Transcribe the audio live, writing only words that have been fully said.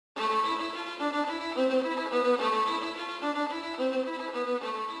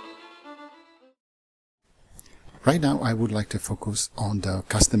Right now I would like to focus on the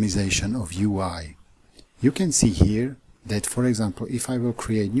customization of UI. You can see here that, for example, if I will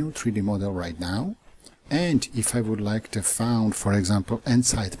create new 3D model right now, and if I would like to found, for example,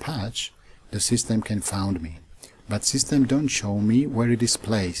 inside patch, the system can found me. But system don't show me where it is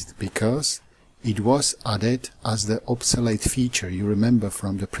placed because it was added as the obsolete feature you remember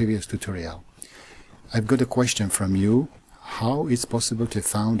from the previous tutorial. I've got a question from you. How it's possible to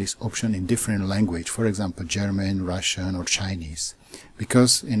find this option in different language, for example German, Russian or Chinese?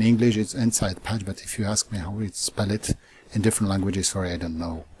 Because in English it's inside patch, but if you ask me how it's spelled in different languages, sorry, I don't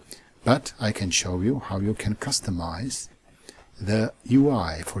know. But I can show you how you can customize the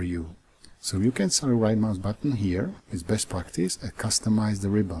UI for you. So you can select right mouse button here, it's best practice, and customize the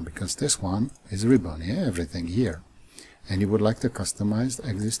ribbon, because this one is ribbon, yeah, everything here. And you would like to customize the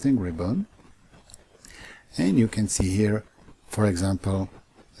existing ribbon. And you can see here, for example,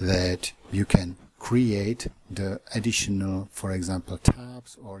 that you can create the additional, for example,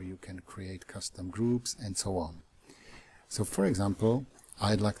 tabs, or you can create custom groups and so on. So for example,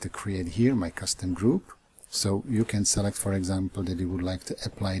 I'd like to create here my custom group. So you can select, for example, that you would like to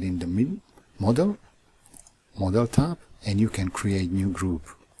apply it in the model tab, and you can create new group.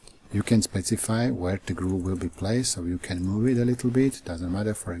 You can specify where the group will be placed, so you can move it a little bit, doesn't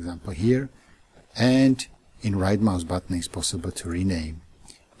matter, for example here, and in right mouse button is possible to rename.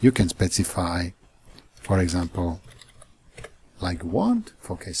 You can specify, for example, like you want,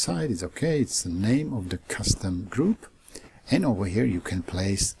 for case side is okay, it's the name of the custom group, and over here you can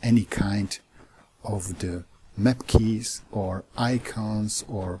place any kind of the map keys or icons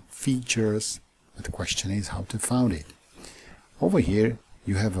or features, but the question is how to find it. Over here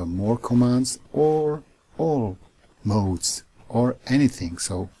you have more commands or all modes or anything,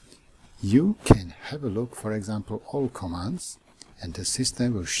 so you can have a look, for example, all commands, and the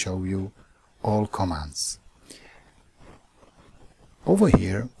system will show you all commands. Over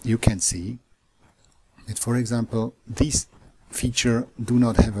here you can see that, for example, this feature do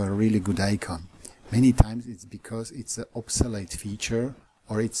not have a really good icon. Many times it's because it's an obsolete feature,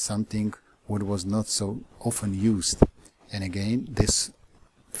 or it's something what was not so often used. And again, this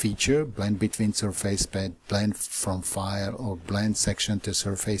feature, blend between surface pad, blend from file, or blend section to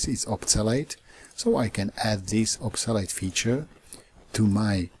surface, is obsolete. So I can add this obsolete feature to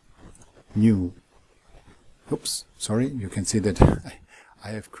my new, oops, sorry, you can see that I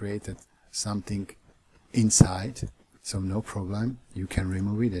have created something inside, so no problem, you can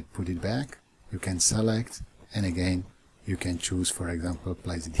remove it and put it back. You can select, and again you can choose, for example,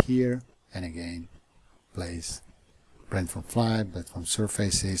 place it here, and again place blend from fly, blend from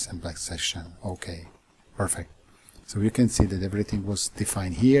surfaces, and black section. Okay, perfect. So you can see that everything was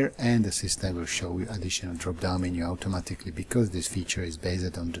defined here, and the system will show you additional drop-down menu automatically, because this feature is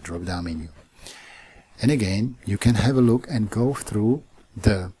based on the drop-down menu. And again, you can have a look and go through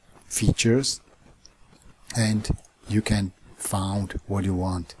the features, and you can find what you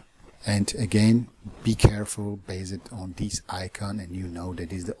want. And again, be careful based on this icon, and you know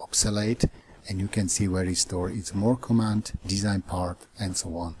that is the obsolete, and you can see where it's stored. It's more command, design part, and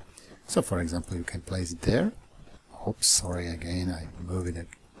so on. So for example, you can place it there. Oops, sorry, again I moved it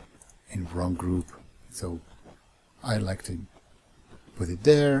in wrong group. So I like to put it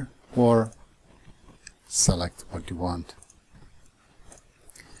there, or select what you want.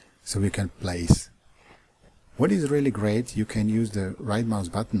 So we can place. What is really great, you can use the right mouse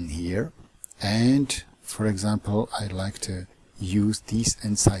button here, and for example, I like to use this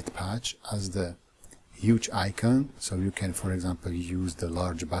inside patch as the huge icon, so you can, for example, use the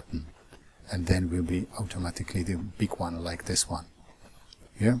large button, and then will be automatically the big one like this one.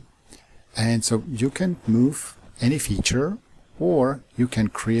 Yeah, and so you can move any feature, or you can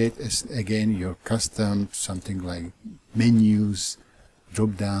create again your custom something like menus,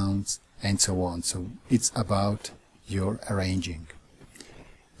 drop downs, and so on. So it's about your arranging.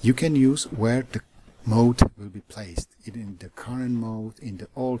 You can use where the mode will be placed, in the current mode, in the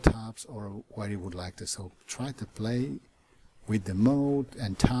all tabs, or where you would like to. So try to play with the mode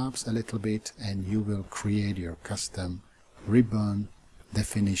and tabs a little bit, and you will create your custom ribbon,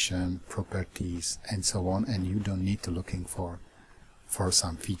 definition, properties, and so on, and you don't need to looking for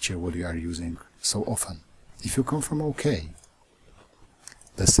some feature what you are using so often. If you confirm OK,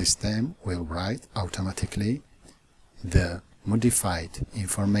 the system will write automatically the modified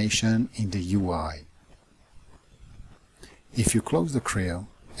information in the UI. If you close the Creo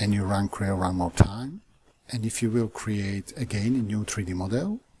and you run Creo one more time, and if you will create again a new 3D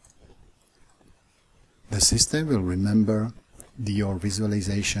model, the system will remember your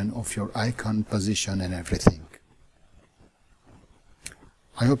visualization of your icon position and everything.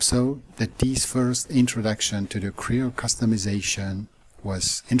 I hope so that this first introduction to the Creo customization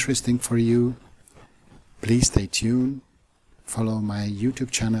was interesting for you. Please stay tuned, follow my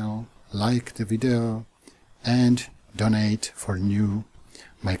YouTube channel, like the video, and donate for new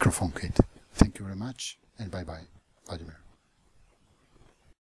microphone kit. Thank you very much, and bye-bye. Vladimir.